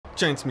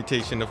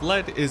Transmutation of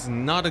Lead is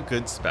not a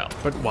good spell,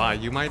 but why,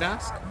 you might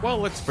ask? Well,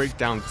 let's break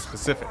down the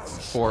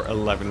specifics. For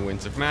 11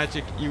 Winds of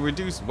Magic, you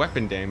reduce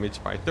weapon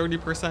damage by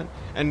 30%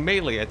 and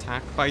melee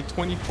attack by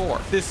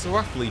 24%. This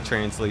roughly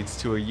translates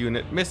to a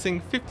unit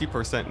missing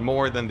 50%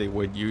 more than they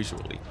would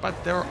usually.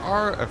 But there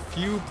are a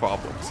few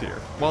problems here.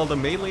 While the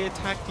melee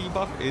attack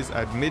debuff is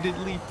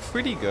admittedly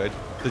pretty good,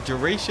 the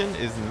duration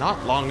is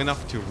not long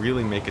enough to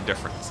really make a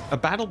difference. A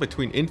battle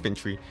between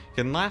infantry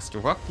can last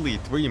roughly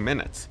 3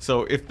 minutes,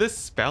 so if this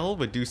spell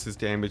reduces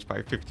damage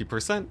by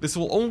 50%, this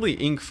will only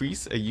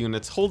increase a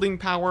unit's holding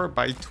power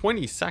by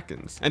 20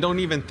 seconds. And don't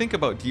even think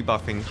about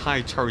debuffing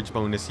high charge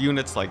bonus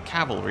units like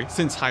cavalry,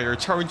 since higher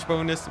charge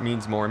bonus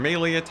means more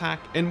melee attack,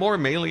 and more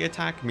melee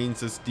attack means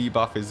this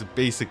debuff is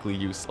basically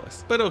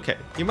useless. But okay,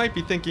 you might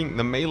be thinking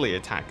the melee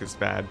attack is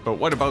bad, but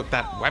what about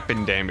that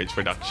weapon damage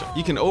reduction?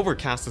 You can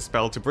overcast the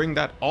spell to bring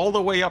that all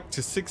the way up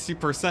to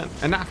 60%,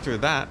 and after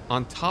that,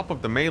 on top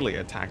of the melee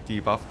attack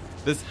debuff,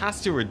 this has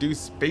to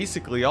reduce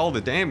basically all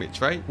the damage,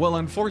 right? Well,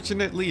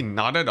 unfortunately,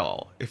 not at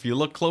all. If you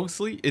look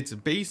closely, it's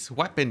base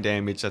weapon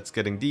damage that's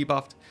getting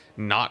debuffed,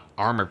 not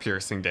armor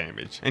piercing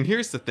damage. And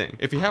here's the thing,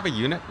 if you have a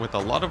unit with a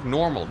lot of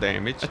normal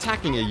damage,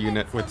 attacking a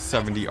unit with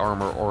 70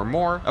 armor or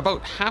more,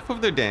 about half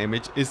of their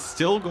damage is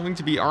still going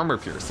to be armor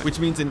piercing, which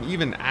means in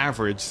even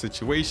average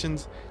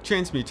situations,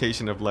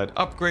 Transmutation of Lead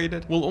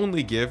upgraded will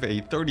only give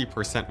a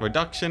 30%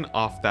 reduction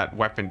off that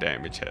weapon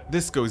damage hit.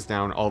 This goes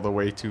down all the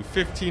way to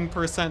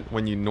 15%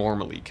 when you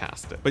normally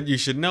cast it. But you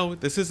should know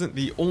this isn't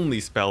the only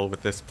spell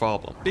with this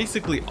problem.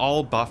 Basically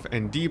all buff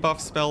and debuff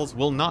spells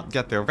will not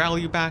get their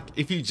value back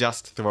if you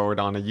just throw it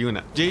on a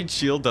unit. Jade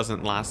Shield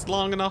doesn't last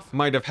long enough,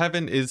 Might of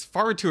Heaven is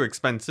far too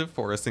expensive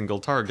for a single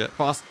target,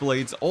 Frost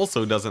Blades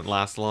also doesn't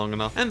last long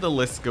enough, and the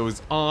list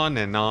goes on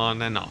and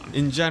on and on.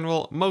 In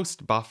general,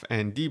 most buff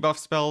and debuff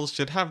spells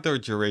should have their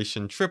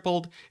duration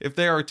tripled if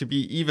they are to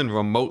be even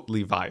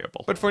remotely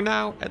viable. But for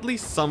now, at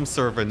least some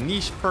serve a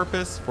niche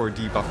purpose for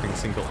debuffing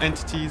single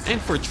entities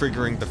and for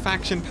triggering the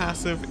faction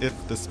passive if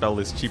the spell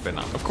is cheap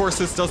enough. Of course,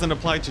 this doesn't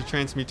apply to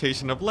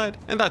Transmutation of Lead,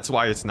 and that's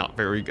why it's not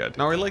very good.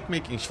 Now, I like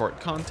making short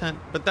content,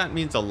 but that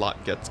means a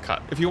lot gets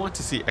cut. If you want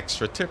to see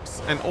extra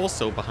tips and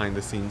also behind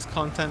the scenes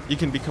content, you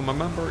can become a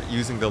member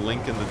using the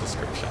link in the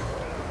description.